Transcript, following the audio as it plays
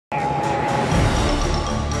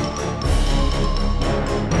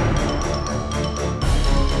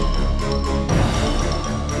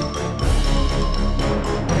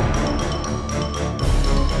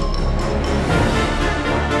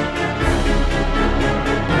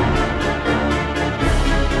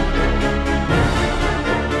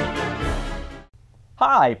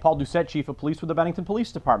Hi, Paul Doucette, Chief of Police with the Bennington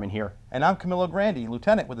Police Department here. And I'm Camilo Grandi,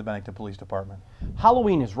 Lieutenant with the Bennington Police Department.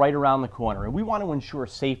 Halloween is right around the corner, and we want to ensure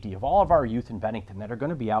safety of all of our youth in Bennington that are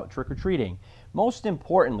going to be out trick-or-treating. Most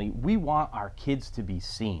importantly, we want our kids to be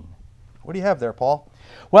seen. What do you have there, Paul?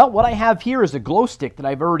 Well, what I have here is a glow stick that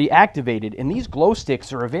I've already activated, and these glow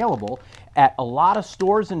sticks are available at a lot of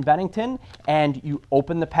stores in Bennington. And you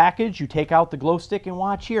open the package, you take out the glow stick, and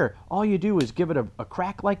watch here. All you do is give it a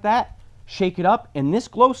crack like that, shake it up, and this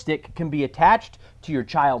glow stick can be attached to your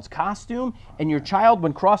child's costume, and your child,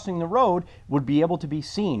 when crossing the road, would be able to be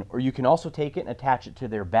seen. Or you can also take it and attach it to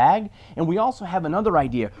their bag. And we also have another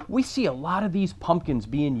idea. We see a lot of these pumpkins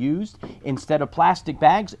being used instead of plastic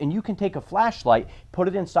bags, and you can take a flashlight, put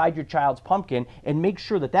it inside your child's pumpkin, and make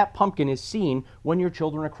sure that that pumpkin is seen when your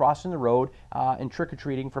children are crossing the road and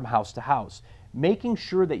trick-or-treating from house to house. Making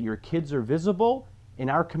sure that your kids are visible in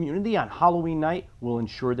our community on Halloween night will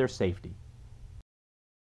ensure their safety.